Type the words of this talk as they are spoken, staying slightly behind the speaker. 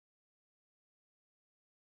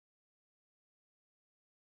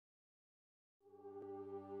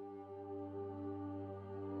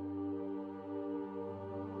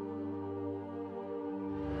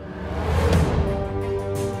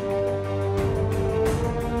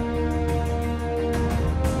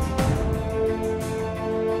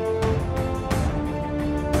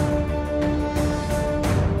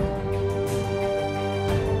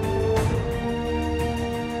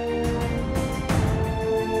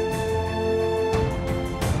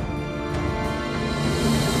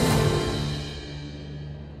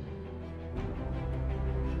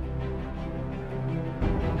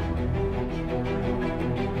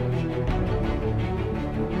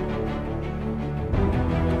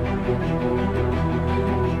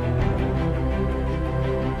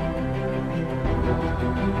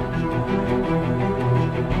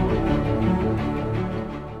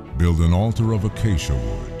altar of acacia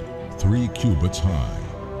wood, 3 cubits high.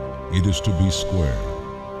 It is to be square,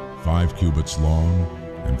 5 cubits long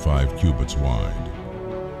and 5 cubits wide.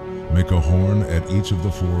 Make a horn at each of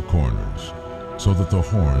the 4 corners, so that the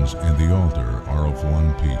horns and the altar are of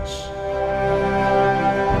one piece.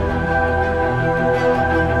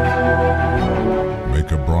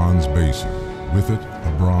 Make a bronze basin, with it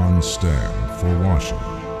a bronze stand for washing.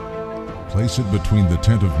 Place it between the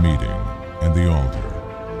tent of meeting and the altar,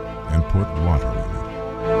 and put water in it.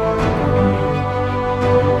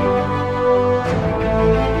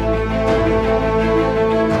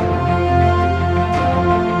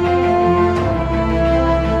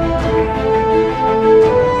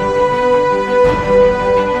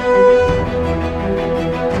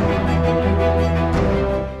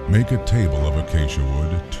 Make a table of acacia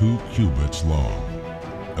wood 2 cubits long,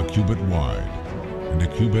 a cubit wide, and a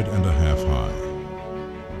cubit and a half high.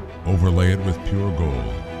 Overlay it with pure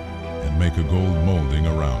gold, and make a gold molding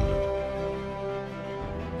around it.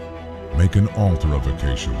 Make an altar of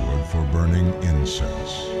acacia wood for burning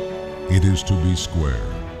incense. It is to be square,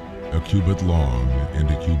 a cubit long and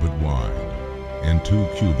a cubit wide, and 2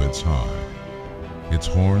 cubits high, its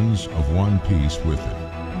horns of one piece with it.